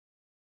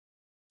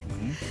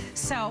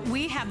So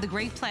we have the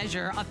great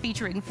pleasure of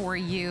featuring for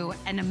you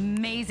an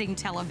amazing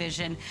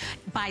television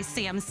by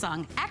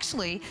Samsung.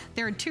 Actually,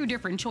 there are two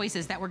different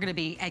choices that we're going to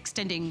be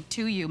extending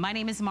to you. My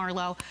name is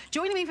Marlo.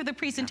 Joining me for the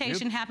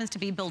presentation happens to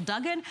be Bill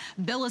Duggan.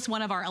 Bill is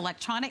one of our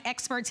electronic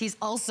experts. He's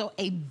also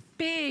a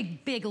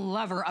big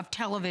lover of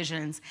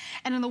televisions.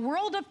 And in the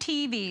world of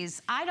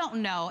TVs, I don't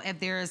know if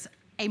there's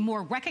a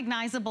more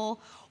recognizable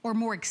or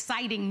more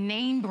exciting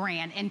name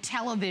brand in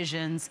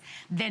televisions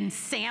than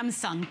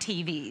Samsung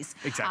TVs.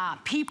 Exactly.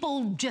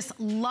 People just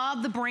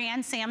love the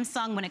brand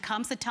Samsung when it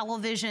comes to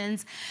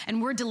televisions, and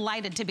we're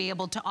delighted to be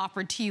able to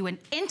offer to you an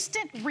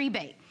instant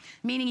rebate,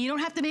 meaning you don't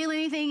have to mail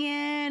anything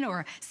in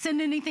or send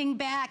anything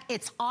back.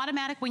 It's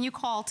automatic when you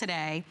call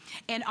today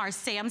in our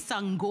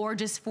Samsung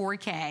gorgeous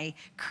 4K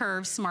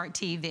curved smart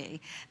TV.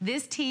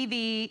 This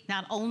TV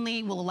not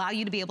only will allow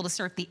you to be able to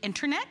surf the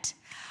internet,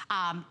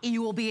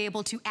 you will be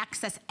able to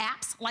access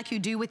apps like you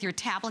do with your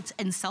tablets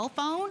and cell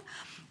phone.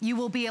 You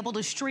will be able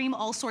to stream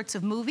all sorts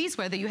of movies,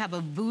 whether you have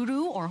a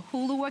Vudu or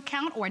Hulu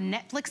account or a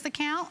Netflix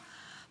account.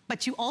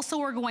 But you also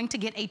are going to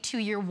get a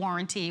 2-year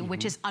warranty,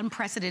 which is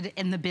unprecedented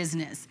in the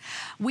business.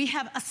 We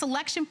have a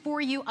selection for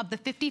you of the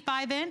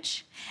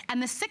 55-inch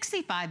and the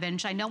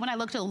 65-inch. I know when I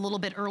looked a little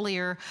bit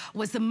earlier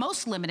was the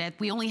most limited.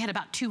 We only had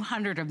about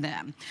 200 of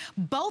them.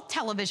 Both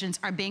televisions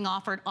are being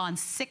offered on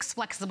 6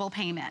 flexible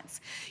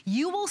payments.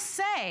 You will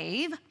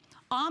save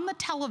on the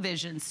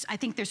televisions. I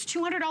think there's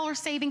 $200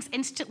 savings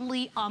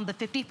instantly on the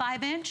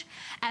 55-inch.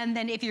 And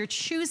then if you're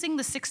choosing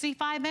the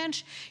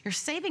 65-inch, your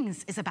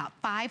savings is about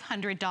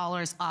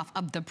 $500 off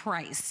of the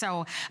price.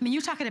 So, I mean,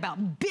 you're talking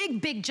about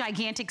big,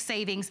 gigantic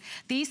savings.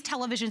 These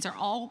televisions are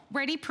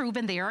already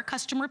proven. They are a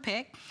customer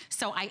pick.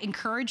 So I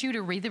encourage you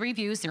to read the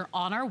reviews. They're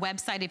on our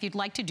website if you'd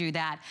like to do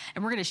that.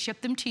 And we're gonna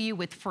ship them to you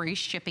with free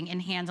shipping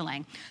and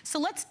handling. So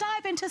let's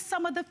dive into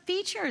some of the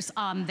features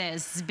on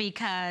this,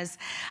 because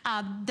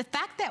the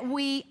fact that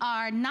we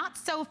are not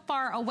so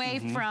far away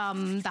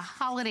from the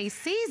holiday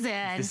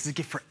season. This is a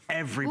gift for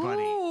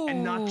everybody. Ooh.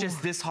 And not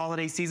just this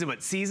holiday season,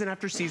 but season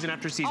after season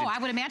after season. Oh, I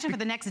would imagine for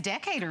the next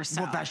decade or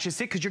so. Well, that's just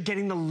it, because you're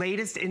getting the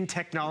latest in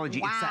technology.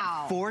 Wow. It's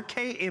that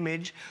 4K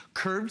image,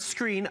 curved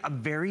screen, a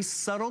very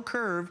subtle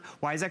curve.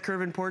 Why is that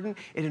curve important?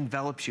 It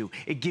envelops you.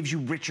 It gives you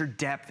richer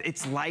depth.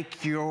 It's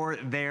like you're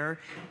there,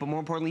 but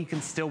more importantly, you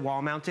can still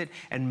wall mount it.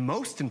 And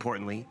most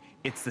importantly,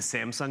 it's the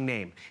Samsung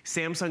name.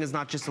 Samsung is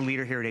not just a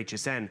leader here at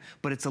HSN,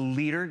 but it's a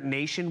leader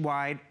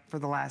nationwide for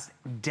the last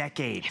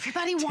decade.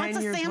 Everybody wants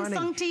a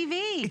Samsung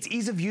TV. It's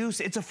ease of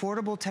use, it's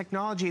affordable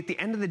technology. At the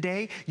end of the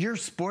day, your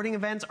sporting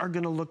events are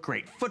gonna look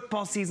great.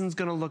 Football season's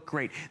gonna look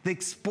great. The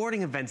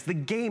sporting events, the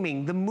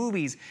gaming, the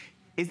movies.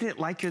 Isn't it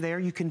like you're there?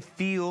 You can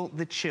feel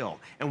the chill.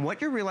 And what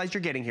you realize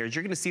you're getting here is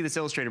you're gonna see this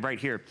illustrated right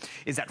here,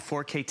 is that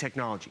 4K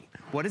technology.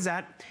 What is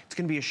that? It's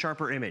gonna be a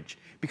sharper image,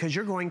 because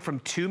you're going from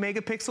 2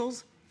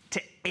 megapixels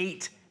to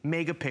 8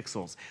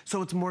 megapixels.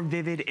 So it's more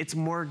vivid, it's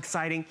more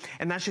exciting,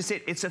 and that's just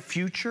it. It's a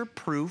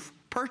future-proof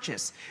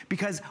purchase,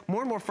 because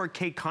more and more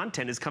 4K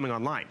content is coming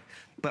online.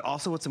 But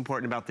also what's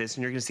important about this,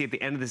 and you're gonna see at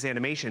the end of this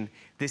animation,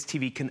 this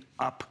TV can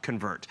up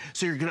convert.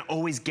 So you're gonna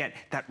always get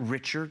that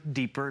richer,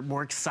 deeper,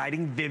 more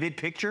exciting, vivid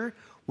picture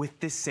with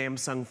this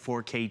Samsung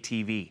 4K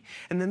TV.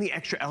 And then the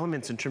extra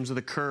elements in terms of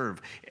the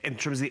curve, in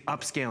terms of the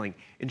upscaling,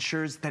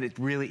 ensures that it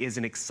really is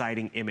an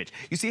exciting image.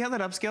 You see how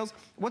that upscales?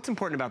 What's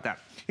important about that?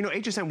 You know,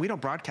 HSN, we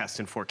don't broadcast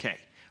in 4K,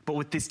 but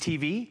with this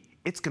TV,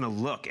 it's gonna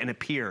look and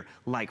appear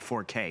like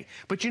 4K.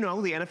 But you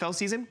know, the NFL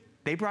season,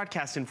 they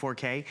broadcast in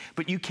 4K,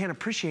 but you can't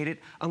appreciate it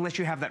unless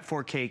you have that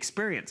 4K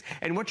experience.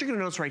 And what you're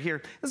gonna notice right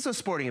here, this is a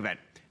sporting event,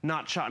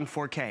 not shot in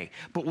 4K.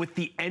 But with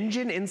the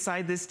engine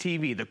inside this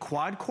TV, the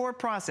quad-core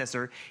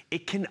processor,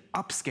 it can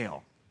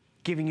upscale,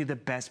 giving you the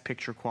best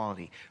picture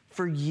quality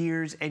for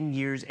years and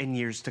years and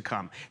years to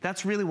come.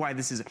 That's really why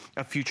this is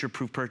a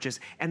future-proof purchase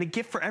and a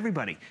gift for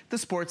everybody. The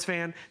sports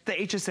fan, the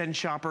HSN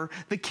shopper,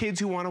 the kids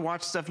who wanna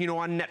watch stuff, you know,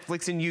 on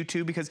Netflix and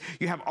YouTube, because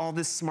you have all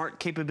this smart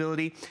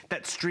capability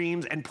that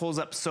streams and pulls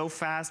up so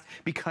fast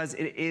because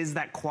it is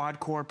that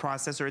quad-core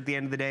processor at the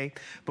end of the day.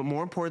 But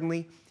more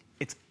importantly,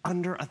 it's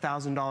under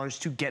 $1,000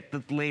 to get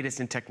the latest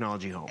in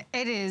technology home.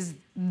 It is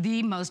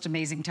the most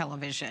amazing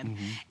television.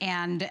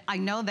 And I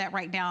know that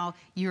right now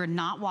you're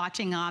not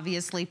watching,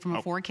 obviously, from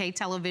a 4K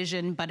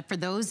television, but for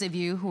those of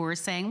you who are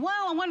saying,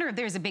 well, I wonder if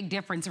there's a big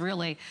difference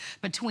really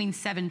between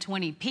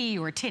 720p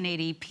or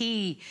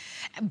 1080p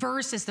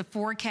versus the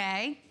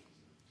 4K,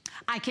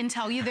 I can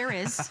tell you there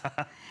is.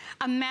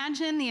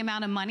 Imagine the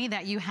amount of money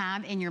that you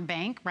have in your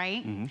bank,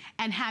 right?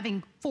 And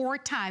having 4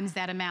 times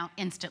that amount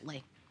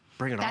instantly.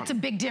 Bring it on. That's a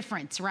big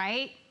difference,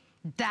 right?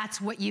 That's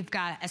what you've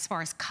got as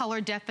far as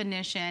color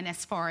definition,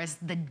 as far as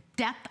the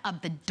depth of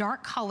the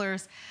dark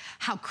colors,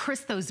 how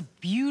crisp those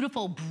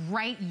beautiful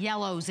bright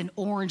yellows and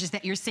oranges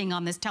that you're seeing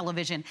on this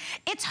television.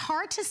 It's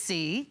hard to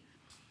see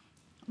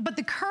But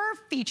the curve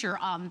feature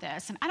on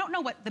this, and I don't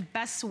know what the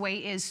best way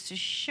is to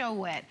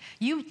show it.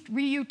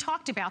 You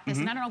talked about this,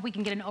 and I don't know if we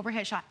can get an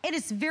overhead shot. It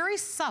is very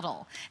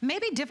subtle,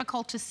 maybe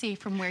difficult to see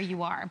from where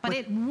you are, but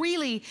it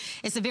really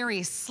is a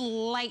very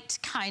slight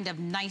kind of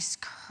nice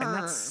curve.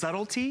 And that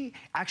subtlety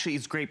actually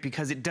is great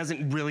because it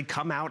doesn't really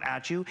come out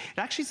at you. It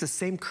actually is the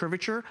same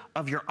curvature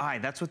of your eye.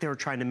 That's what they were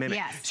trying to mimic.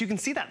 Yes. So you can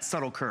see that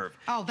subtle curve.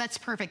 Oh, that's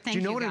perfect. Thank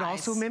you, Do you know what guys.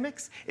 it also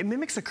mimics? It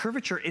mimics a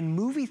curvature in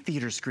movie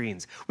theater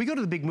screens. We go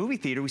to the big movie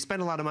theater, we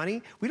spend a lot of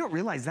money, we don't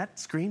realize that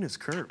screen is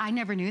curved. I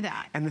never knew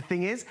that. And the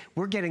thing is,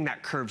 we're getting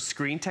that curved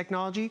screen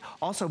technology.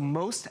 Also,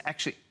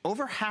 actually,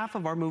 over half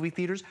of our movie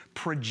theaters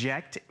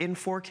project in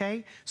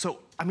 4K. So,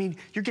 I mean,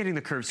 you're getting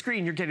the curved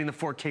screen, you're getting the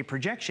 4K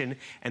projection,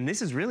 and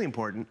this is really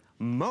important.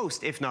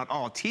 Most, if not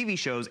all, TV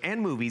shows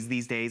and movies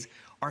these days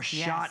are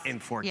shot in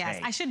 4K. Yes,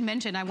 I should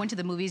mention, I went to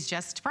the movies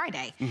just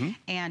Friday,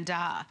 and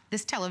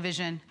this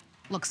television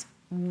looks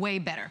way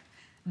better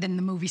than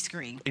the movie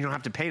screen. You don't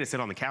have to pay to sit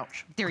on the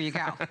couch. There you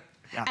go.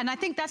 Yeah. And I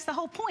think that's the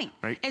whole point,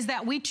 right? Is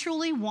that we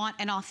truly want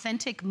an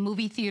authentic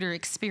movie theater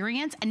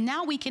experience, and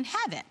now we can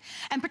have it.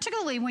 And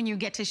particularly when you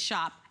get to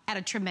shop at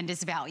a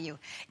tremendous value.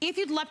 If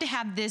you'd love to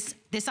have this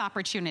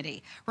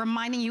opportunity,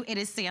 reminding you it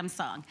is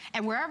Samsung.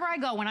 And wherever I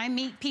go, when I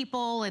meet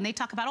people and they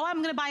talk about, oh,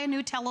 I'm gonna buy a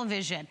new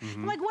television.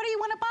 I'm like, what do you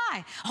wanna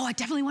buy? Oh, I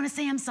definitely want a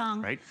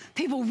Samsung. Right.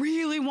 People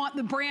really want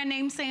the brand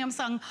name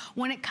Samsung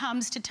when it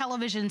comes to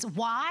televisions.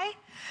 Why?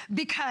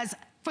 Because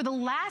for the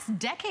last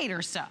decade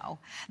or so,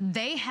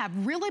 they have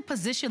really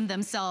positioned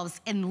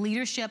themselves in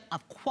leadership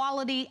of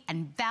quality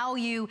and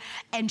value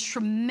and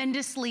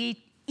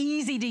tremendously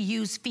easy to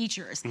use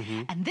features.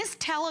 And this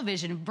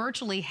television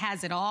virtually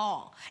has it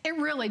all. It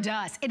really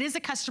does. It is a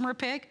customer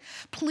pick.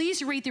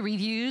 Please read the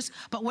reviews,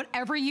 but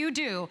whatever you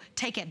do,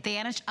 take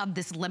advantage of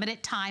this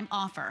limited time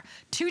offer.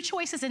 2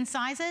 choices in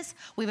sizes.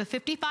 We have a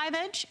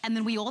 55-inch, and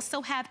then we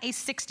also have a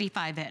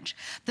 65-inch.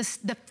 The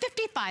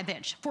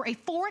 55-inch for a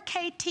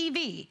 4K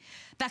TV,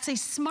 that's a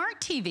smart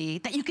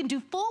TV that you can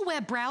do full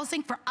web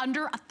browsing for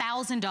under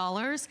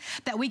 $1,000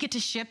 that we get to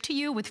ship to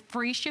you with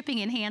free shipping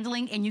and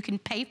handling, and you can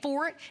pay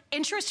for it,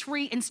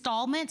 interest-free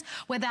installments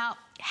without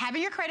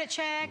having your credit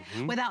check,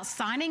 without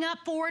signing up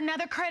for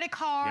another credit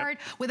card,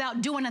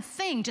 without doing a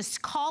thing,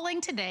 just calling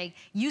today,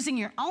 using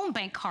your own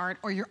bank card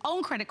or your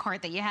own credit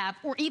card that you have,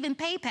 or even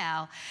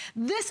PayPal.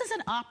 This is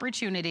an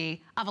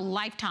opportunity of a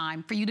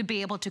lifetime for you to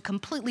be able to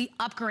completely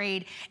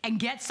upgrade and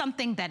get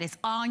something that is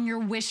on your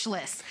wish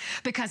list.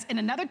 Because in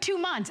another 2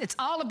 months, it's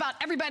all about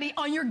everybody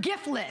on your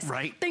gift list.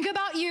 Right. Think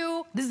about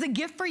you. This is a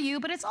gift for you,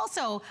 but it's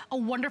also a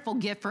wonderful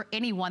gift for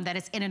anyone that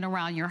is in and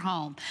around your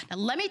home. Now,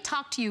 let me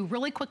talk to you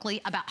really quickly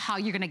about how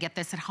you're gonna get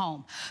this at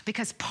home.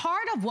 Because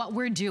part of what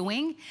we're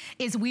doing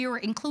is we are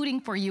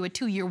including for you a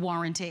 2-year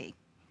warranty.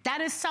 That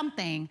is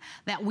something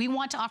that we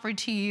want to offer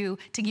to you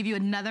to give you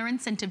another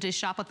incentive to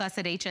shop with us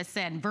at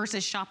HSN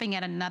versus shopping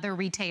at another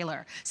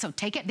retailer. So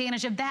take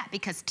advantage of that,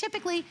 because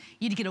typically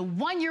you'd get a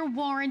 1-year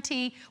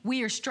warranty.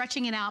 We are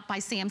stretching it out by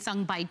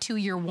Samsung by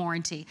 2-year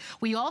warranty.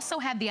 We also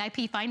have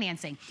VIP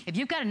financing. If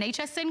you've got an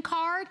HSN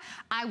card,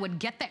 I would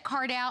get that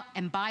card out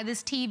and buy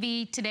this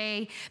TV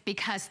today,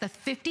 because the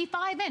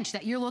 55-inch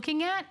that you're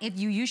looking at, if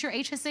you use your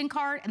HSN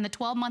card and the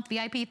 12-month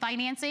VIP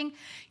financing,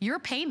 your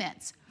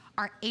payments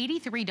are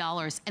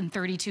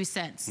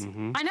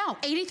 $83.32. I know,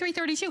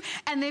 $83.32.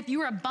 And if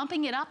you are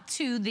bumping it up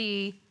to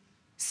the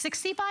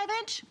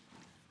 65-inch,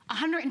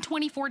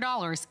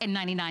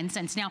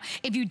 $124.99. Now,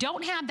 if you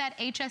don't have that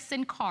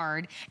HSN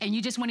card and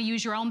you just want to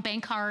use your own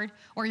bank card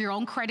or your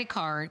own credit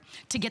card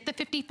to get the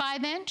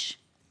 55-inch,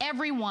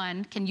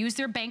 everyone can use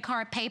their bank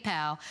card,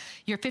 PayPal.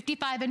 Your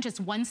 55-inch is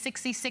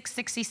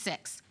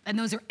 $166.66, and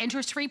those are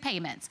interest-free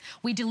payments.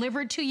 We deliver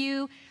it to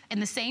you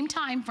in the same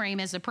time frame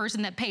as the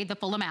person that paid the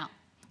full amount,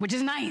 which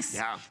is nice.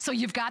 Yeah. So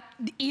you've got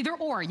either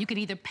or. You can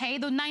either pay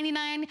the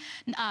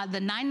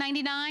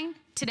 $9.99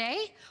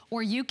 today,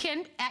 or you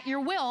can, at your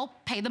will,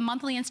 pay the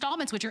monthly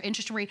installments, which are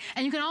interest-free,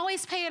 and you can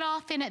always pay it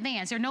off in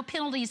advance. There are no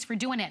penalties for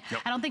doing it.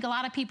 I don't think a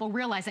lot of people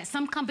realize that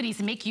some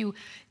companies make you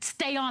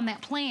stay on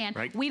that plan.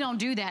 Right. We don't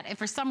do that. If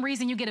for some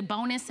reason you get a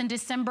bonus in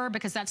December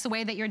because that's the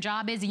way that your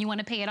job is and you want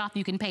to pay it off,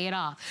 you can pay it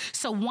off.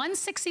 So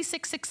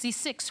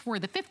 $166.66 for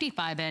the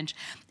 55-inch,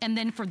 and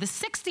then for the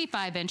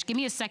 65-inch, give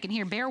me a second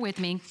here, bear with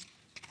me.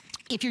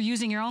 If you're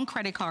using your own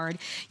credit card,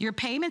 your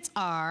payments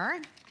are,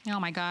 oh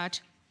my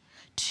gosh,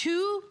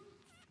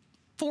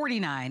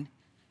 $249.99.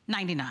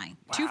 Wow.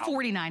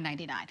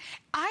 $249.99.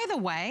 Either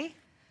way,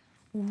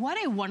 what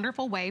a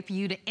wonderful way for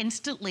you to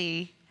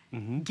instantly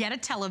get a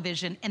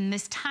television. And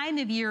this time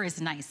of year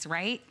is nice,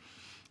 right?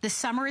 The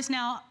summer is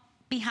now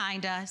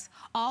behind us.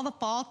 All the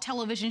fall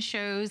television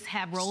shows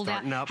have rolled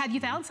out. Have you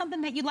found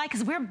something that you like?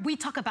 Because we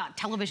talk about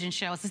television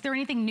shows. Is there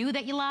anything new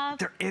that you love?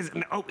 There is.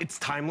 Oh, it's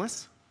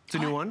timeless.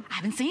 It's a new one. I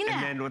haven't seen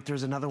that. And then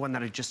there's another one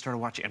that I just started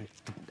watching.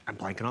 I'm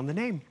blanking on the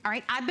name. All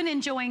right, I've been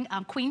enjoying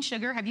Queen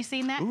Sugar. Have you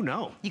seen that? Ooh,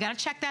 no. You got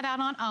to check that out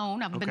on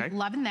OWN. I've been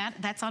loving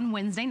that. That's on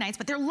Wednesday nights,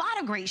 but there are a lot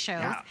of great shows.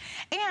 Yeah.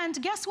 And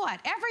guess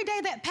what? Every day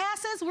that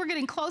passes, we're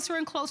getting closer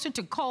and closer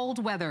to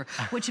cold weather,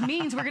 which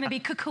means we're going to be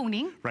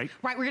cocooning. Right.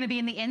 We're going to be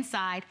in the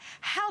inside.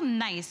 How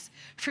nice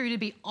for you to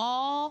be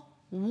all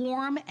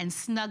warm and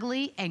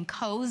snuggly and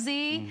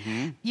cozy,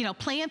 you know,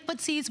 playing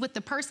footsies with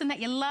the person that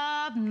you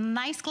love,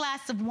 nice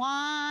glass of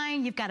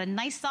wine, you've got a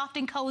nice soft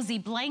and cozy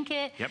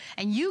blanket,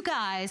 and you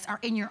guys are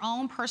in your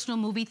own personal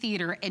movie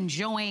theater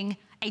enjoying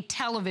a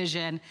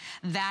television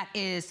that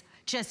is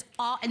just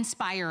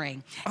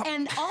awe-inspiring.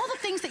 And all the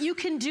things that you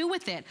can do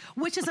with it,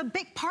 which is a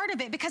big part of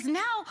it, because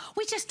now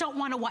we just don't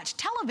want to watch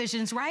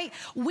televisions, right?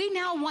 We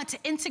now want to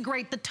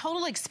integrate the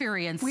total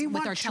experience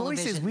with our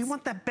televisions. We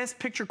want that best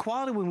picture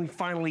quality when we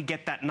finally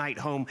get that night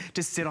home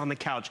to sit on the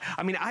couch.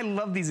 I mean, I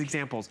love these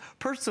examples.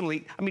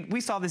 Personally, I mean,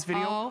 we saw this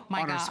video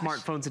on our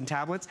smartphones and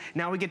tablets.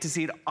 Now we get to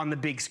see it on the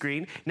big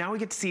screen. Now we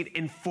get to see it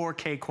in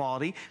 4K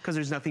quality, because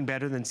there's nothing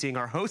better than seeing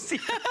our hosts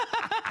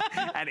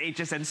at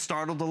HSN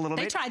startled a little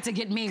bit. They tried to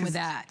get me with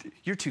that.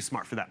 You're too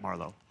smart for that,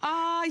 Marlo. No,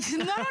 I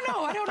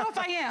don't know if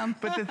I am.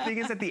 But the thing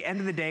is, at the end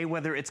of the day,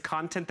 whether it's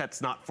content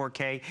that's not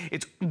 4K,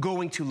 it's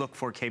going to look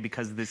 4K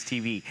because of this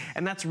TV.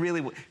 And that's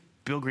really what...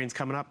 Bill Green's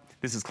coming up.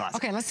 This is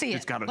classic. Okay, let's see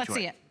it. Let's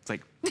see it. It's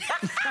like...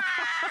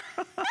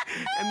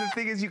 And the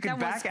thing is, you can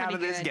back out of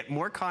this, get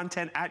more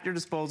content at your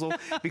disposal,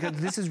 because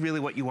this is really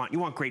what you want. You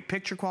want great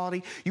picture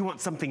quality. You want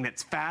something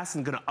that's fast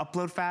and gonna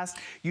upload fast.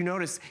 You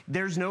notice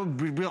there's no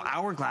real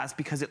hourglass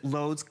because it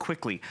loads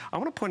quickly. I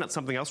wanna point out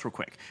something else real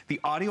quick. The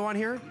audio on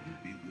here,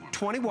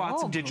 20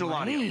 watts of digital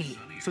audio.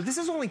 So this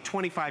is only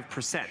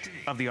 25%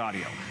 of the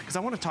audio, because I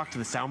want to talk to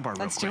the soundbar real quick.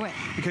 Let's do it.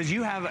 Because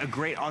you have a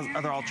great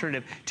other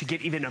alternative to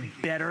get even a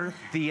better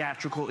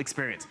theatrical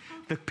experience.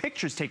 The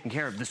picture's taken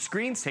care of, the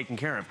screen's taken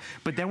care of,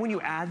 but then when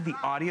you add the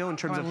audio in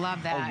terms of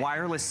a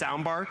wireless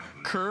soundbar,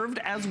 curved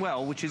as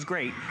well, which is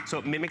great, so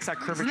it mimics that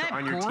curvature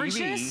on your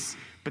TV.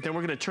 But then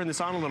we're going to turn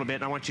this on a little bit,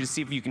 and I want you to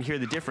see if you can hear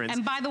the difference.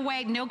 And by the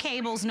way, no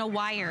cables, no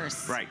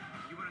wires. Right.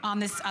 On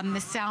this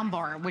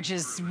soundbar, which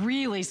is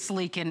really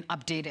sleek and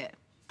updated.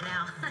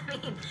 Now, I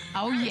mean,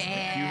 oh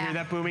yeah. You hear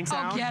that booming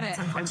sound? Oh, get it.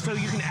 And so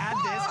you can add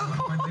this.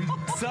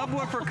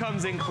 Subwoofer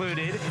comes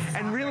included,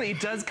 and really it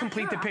does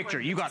complete the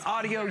picture. You got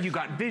audio, you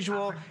got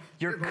visual,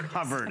 you're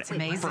covered. That's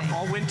amazing. For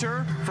all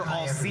winter, for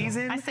all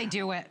season. I say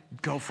do it.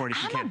 Go for it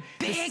if you can.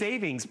 The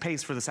savings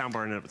pays for the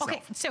soundbar in and of itself.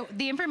 Okay, so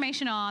the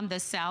information on the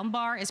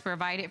soundbar is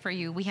provided for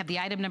you. We have the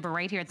item number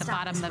right here at the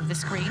bottom of the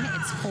screen.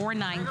 It's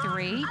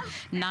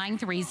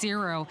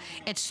 493930.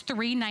 It's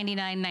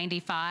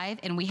 $399.95,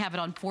 and we have it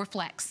on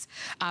 4Flex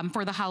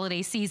for the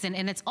holiday season.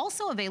 And it's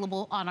also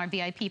available on our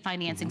VIP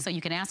financing, so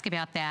you can ask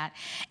about that.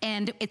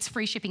 And it's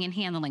free shipping and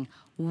handling.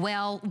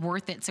 Well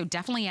worth it, so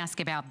definitely ask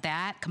about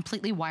that.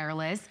 Completely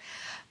wireless.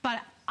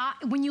 But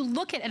when you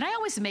look at, and I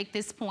always make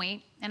this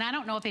point, and I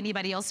don't know if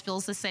anybody else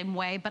feels the same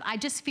way, but I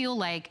just feel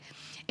like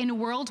in a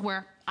world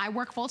where I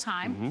work full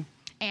time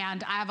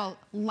and I have a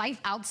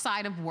life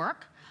outside of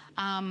work,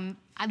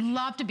 I'd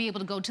love to be able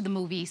to go to the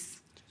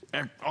movies.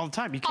 All the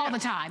time, you can. All the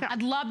time. Yeah.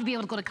 I'd love to be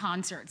able to go to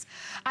concerts.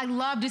 I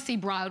love to see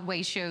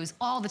Broadway shows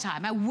all the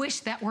time. I wish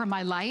that were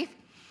my life.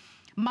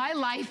 My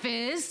life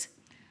is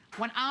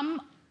when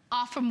I'm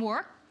off from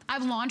work, I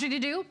have laundry to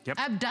do,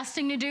 I have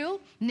dusting to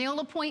do, nail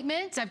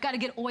appointments, I've got to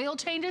get oil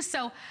changes.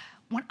 So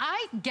when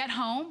I get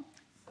home,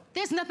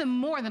 there's nothing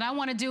more that I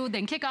want to do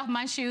than kick off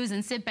my shoes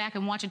and sit back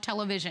and watch a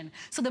television.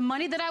 So the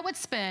money that I would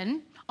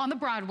spend on the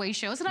Broadway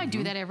shows, and I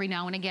do that every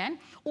now and again,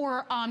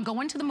 or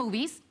going to the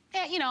movies,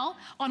 you know,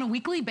 on a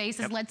weekly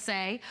basis, let's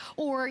say,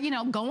 or, you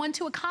know, going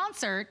to a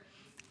concert,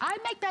 I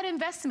make that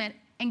investment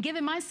and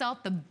giving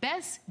myself the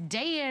best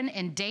day in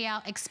and day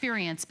out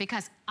experience,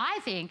 because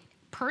I think,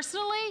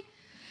 personally,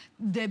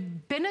 the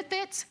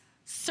benefits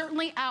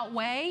certainly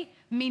outweigh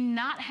me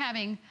not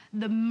having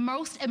the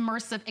most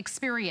immersive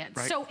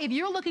experience. So if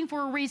you're looking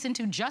for a reason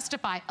to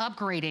justify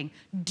upgrading,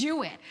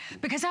 do it.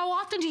 Because how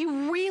often do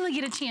you really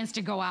get a chance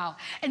to go out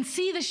and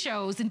see the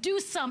shows and do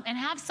some and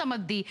have some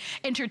of the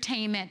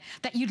entertainment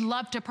that you'd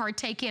love to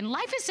partake in?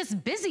 Life is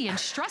just busy and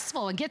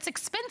stressful and gets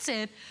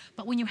expensive,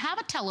 but when you have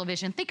a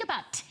television, think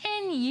about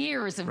 10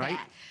 years of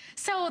that.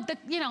 So the,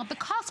 you know, the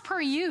cost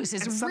per use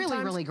is really,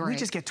 really great. We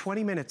just get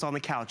 20 minutes on the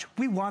couch.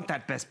 We want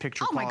that best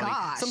picture quality. Oh my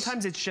gosh.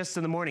 Sometimes it's just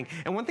in the morning.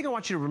 And one thing I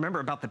want you to remember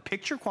about the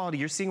picture quality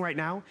you're seeing right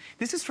now,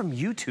 this is from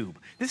YouTube.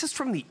 This is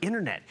from the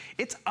internet.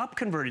 It's up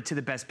converted to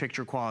the best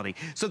picture quality.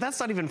 So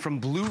that's not even from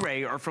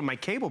Blu-ray or from my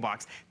cable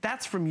box.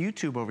 That's from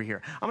YouTube over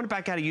here. I'm gonna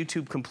back out of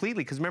YouTube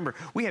completely, because remember,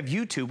 we have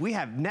YouTube, we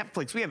have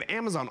Netflix, we have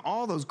Amazon,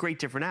 all those great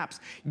different apps.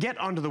 Get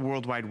onto the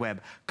World Wide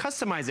Web.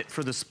 Customize it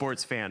for the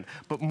sports fan.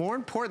 But more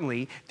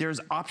importantly,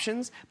 there's options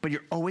options, but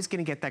you're always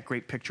gonna get that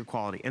great picture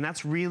quality. And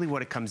that's really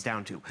what it comes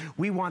down to.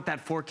 We want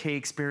that 4K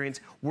experience.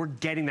 We're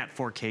getting that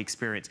 4K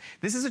experience.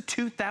 This is a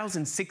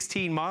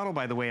 2016 model,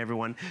 by the way,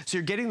 everyone. So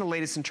you're getting the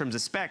latest in terms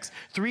of specs,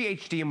 3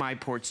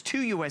 HDMI ports,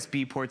 2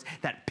 USB ports,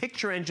 that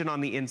picture engine on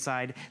the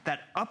inside,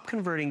 that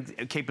up-converting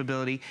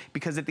capability,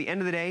 because at the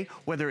end of the day,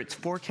 whether it's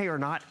 4K or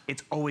not,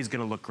 it's always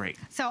gonna look great.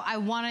 So I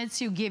wanted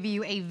to give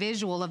you a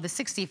visual of the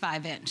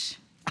 65-inch.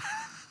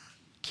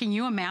 Can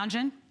you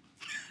imagine?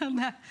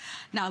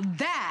 Now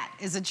that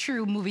is a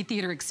true movie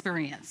theater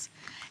experience.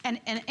 And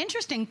an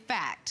interesting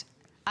fact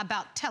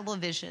about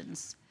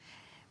televisions,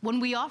 when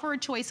we offer a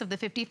choice of the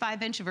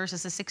 55-inch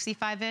versus the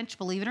 65-inch,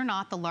 believe it or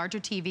not, the larger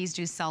TVs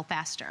do sell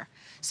faster.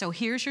 So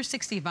here's your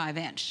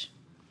 65-inch.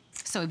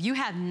 So if you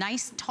have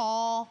nice,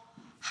 tall,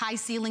 high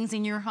ceilings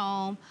in your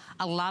home,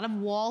 a lot of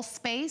wall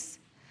space,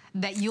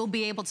 that you'll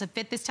be able to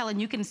fit this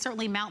and you can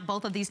certainly mount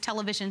both of these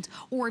televisions,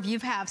 or if you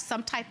have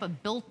some type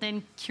of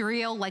built-in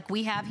curio like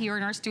we have here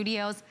in our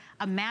studios,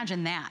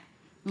 imagine that.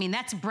 I mean,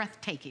 that's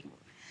breathtaking.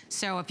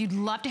 So if you'd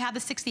love to have the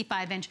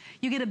 65-inch,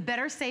 you get a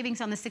better savings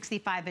on the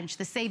 65-inch.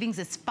 The savings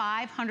is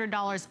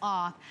 $500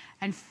 off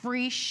and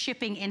free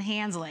shipping and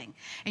handling.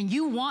 And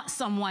you want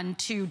someone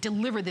to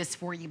deliver this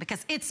for you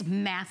because it's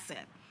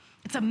massive.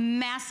 It's a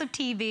massive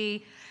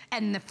TV,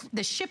 and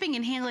the shipping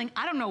and handling,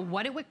 I don't know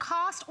what it would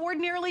cost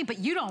ordinarily, but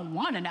you don't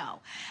want to know.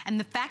 And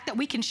the fact that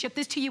we can ship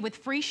this to you with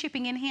free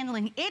shipping and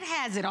handling, it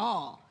has it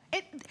all.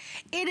 It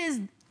is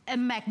a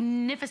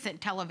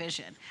magnificent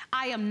television.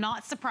 I am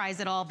not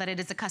surprised at all that it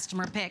is a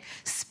customer pick.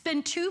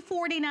 Spend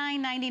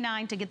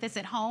 $249.99 to get this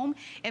at home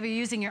if you're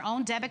using your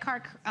own debit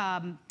card,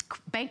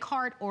 bank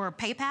card, or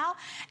PayPal.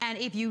 And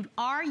if you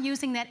are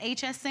using that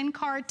HSN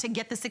card to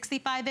get the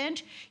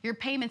 65-inch, your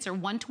payments are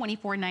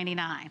 $124.99.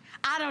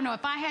 I don't know,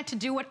 if I had to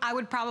do it, I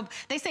would probably,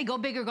 they say go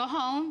big or go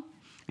home.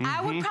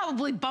 I would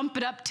probably bump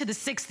it up to the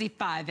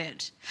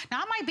 65-inch.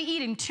 Now I might be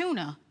eating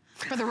tuna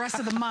for the rest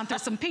of the month, or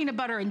some peanut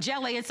butter and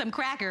jelly and some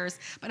crackers,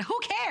 but who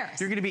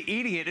cares? You're gonna be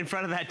eating it in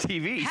front of that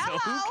TV, Hello?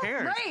 so who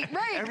cares?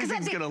 Right.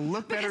 Everything's gonna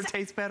look better,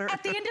 taste better.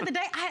 At the end of the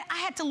day, I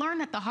had to learn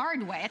that the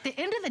hard way. At the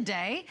end of the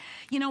day,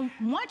 you know,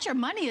 once your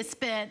money is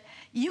spent,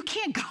 you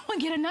can't go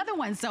and get another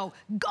one, so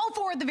go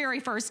for it the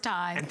very first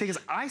time. And the thing is,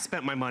 I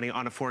spent my money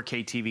on a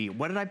 4K TV.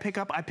 What did I pick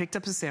up? I picked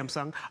up a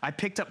Samsung. I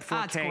picked up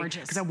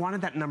 4K because I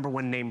wanted that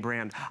 #1 name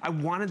brand. I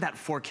wanted that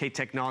 4K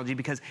technology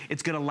because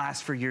it's gonna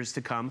last for years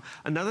to come.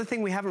 Another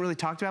thing we haven't really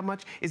talked about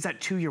much is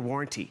that 2-year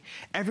warranty.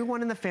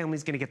 Everyone in the family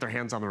is gonna get their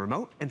hands on the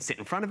remote and sit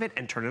in front of it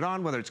and turn it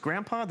on, whether it's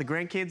grandpa, the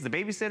grandkids, the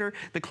babysitter,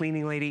 the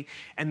cleaning lady,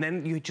 and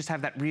then you just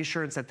have that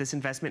reassurance that this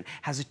investment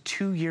has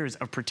 2 years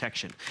of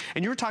protection.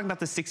 And you were talking about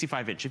the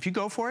 65-inch. If you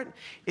go for it,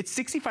 it's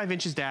 65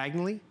 inches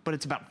diagonally, but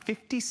it's about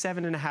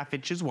 57.5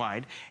 inches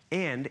wide.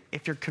 And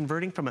if you're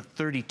converting from a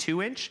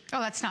 32-inch. Oh,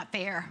 that's not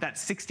fair. That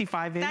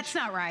 65-inch. That's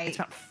not right. It's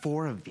about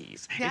 4 of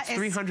these. It's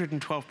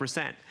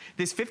 312%.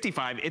 This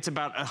 55, it's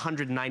about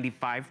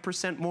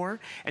 195% more.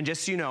 And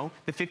just so you know,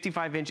 the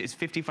 55-inch is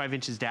 55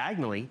 inches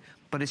diagonally,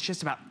 but it's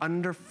just about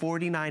under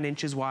 49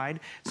 inches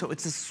wide. So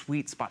it's a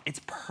sweet spot.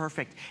 It's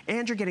perfect.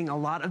 And you're getting a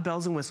lot of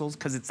bells and whistles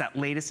because it's that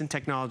latest in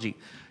technology.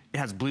 It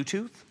has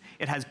Bluetooth.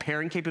 It has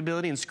pairing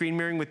capability and screen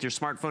mirroring with your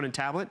smartphone and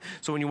tablet.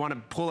 So when you want to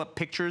pull up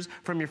pictures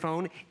from your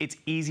phone, it's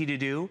easy to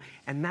do.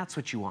 And that's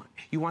what you want.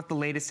 You want the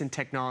latest in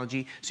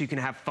technology so you can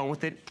have fun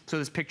with it. So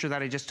this picture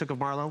that I just took of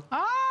Marlo,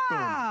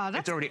 boom,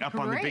 it's already up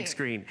on the big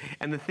screen.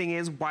 And the thing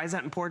is, why is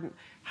that important?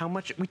 How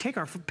much we take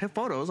our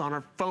photos on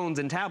our phones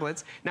and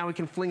tablets, now we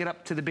can fling it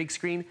up to the big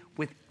screen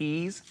with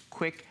ease,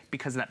 quick,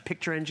 because of that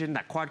picture engine,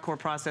 that quad-core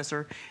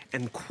processor,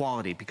 and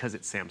quality because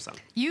it's Samsung.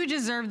 You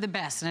deserve the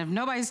best, and if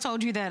nobody's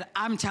told you that,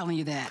 I'm telling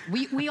you that.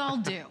 We all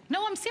do.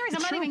 No, I'm serious.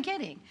 I'm not even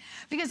kidding.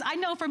 Because I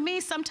know for me,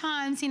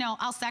 sometimes, you know,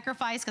 I'll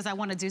sacrifice because I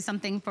want to do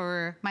something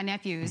for my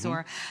nephews,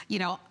 or, you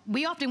know,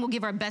 we often will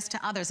give our best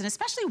to others, and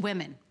especially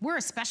women. We're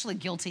especially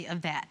guilty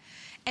of that.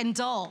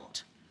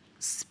 Indulge.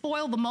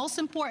 Spoil the most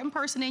important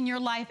person in your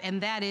life, and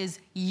that is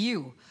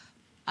you.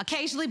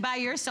 Occasionally buy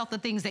yourself the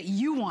things that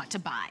you want to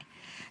buy.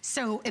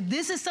 So if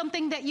this is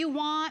something that you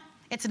want,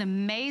 it's an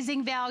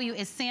amazing value.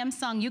 It's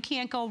Samsung, you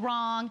can't go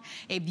wrong.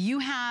 If you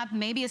have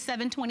maybe a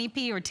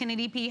 720p or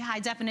 1080p high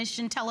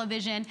definition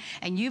television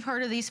and you've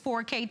heard of these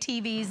 4K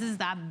TVs, this is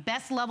the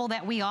best level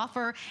that we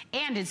offer,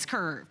 and it's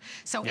curved.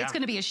 So it's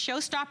gonna be a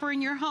showstopper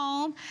in your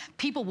home.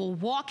 People will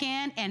walk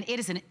in and it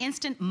is an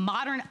instant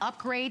modern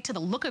upgrade to the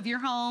look of your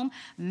home,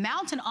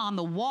 mounted on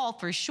the wall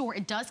for sure.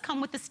 It does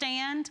come with the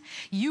stand.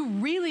 You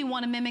really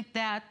wanna mimic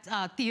that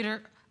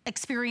theater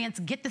experience,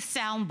 get the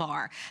sound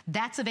bar.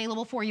 That's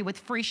available for you with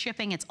free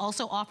shipping. It's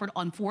also offered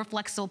on 4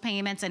 flexible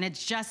payments, and it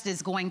just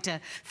is going to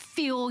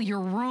fill your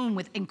room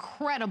with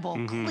incredible,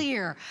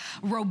 clear,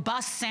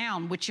 robust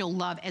sound, which you'll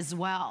love as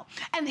well.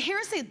 And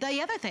here's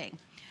the other thing.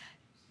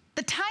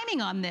 The timing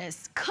on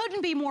this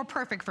couldn't be more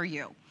perfect for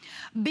you,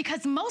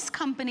 because most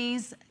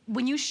companies,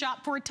 when you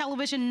shop for a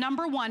television,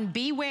 #1,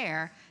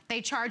 beware, they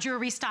charge you a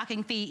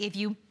restocking fee if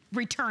you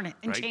return it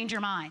and change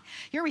your mind.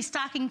 Your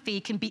restocking fee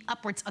can be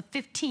upwards of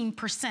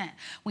 15%.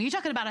 When you're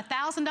talking about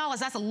 $1,000,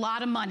 that's a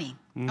lot of money,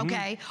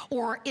 okay?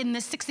 Or in the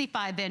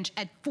 65-inch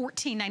at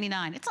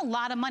 $14.99. It's a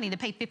lot of money to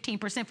pay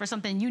 15% for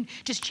something you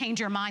just change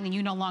your mind and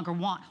you no longer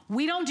want.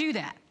 We don't do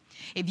that.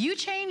 If you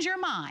change your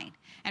mind,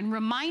 and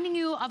reminding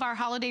you of our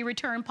holiday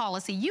return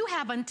policy, you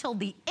have until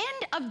the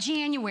end of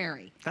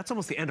January. That's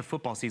almost the end of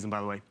football season,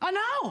 by the way. I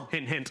know.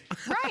 Hint, hint.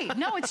 Right,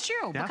 no, it's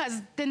true,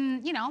 because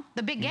then, you know,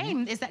 the big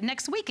game is that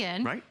next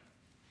weekend,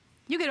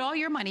 you get all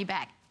your money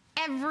back,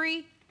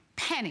 every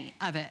penny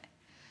of it.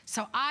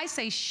 So I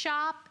say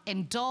shop,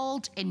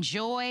 indulge,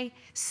 enjoy,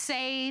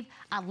 save,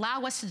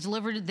 allow us to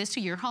deliver this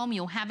to your home.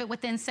 You'll have it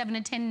within 7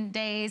 to 10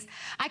 days.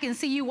 I can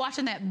see you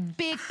watching that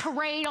big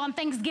parade on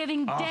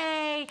Thanksgiving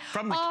Day.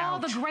 From the all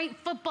couch. the great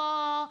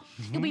football.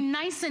 You'll be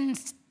nice and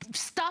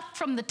stuffed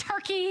from the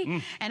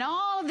turkey and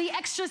all the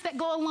extras that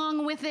go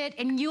along with it,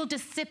 and you'll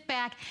just sit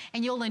back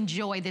and you'll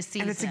enjoy this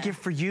season. And it's a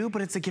gift for you,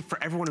 but it's a gift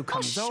for everyone who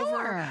comes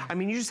over. I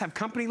mean, you just have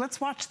company. Let's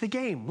watch the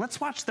game. Let's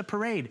watch the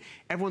parade.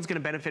 Everyone's going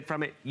to benefit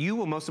from it. You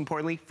will, most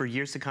importantly, for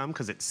years to come,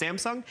 because it's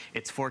Samsung,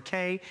 it's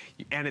 4K,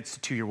 and it's a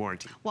 2-year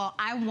warranty. Well,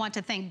 I want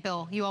to thank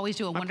Bill. You always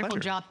do a wonderful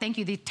job. Thank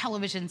you. These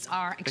televisions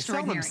are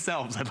extraordinary. They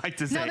sell themselves, I'd like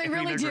to say. No, they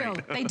really do.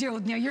 They do.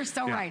 No, you're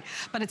so right.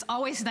 But it's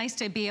always nice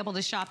to be able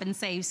to shop and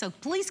save. So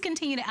please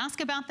continue to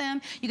ask about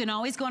them. You can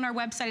always go on our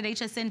website at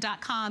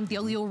hsn.com.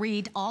 You'll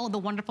read all of the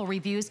wonderful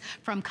reviews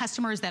from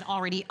customers that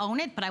already own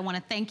it. But I want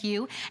to thank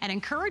you and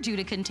encourage you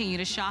to continue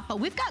to shop. But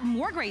we've got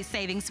more great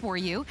savings for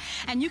you.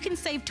 And you can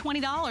save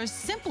 $20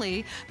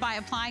 simply by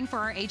applying for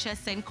our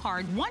HSN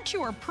card. Once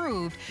you're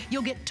approved,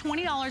 you'll get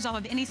 $20 off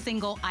of any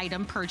single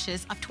item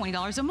purchase of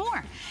 $20 or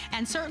more.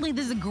 And certainly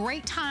this is a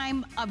great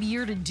time of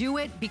year to do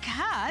it,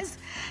 because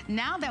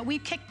now that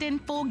we've kicked in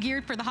full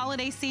gear for the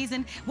holiday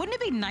season, wouldn't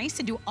it be nice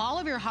to do all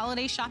of your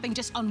holiday shopping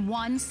just on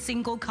one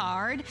single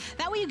card?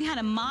 That way you can kind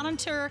of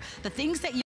monitor the things that you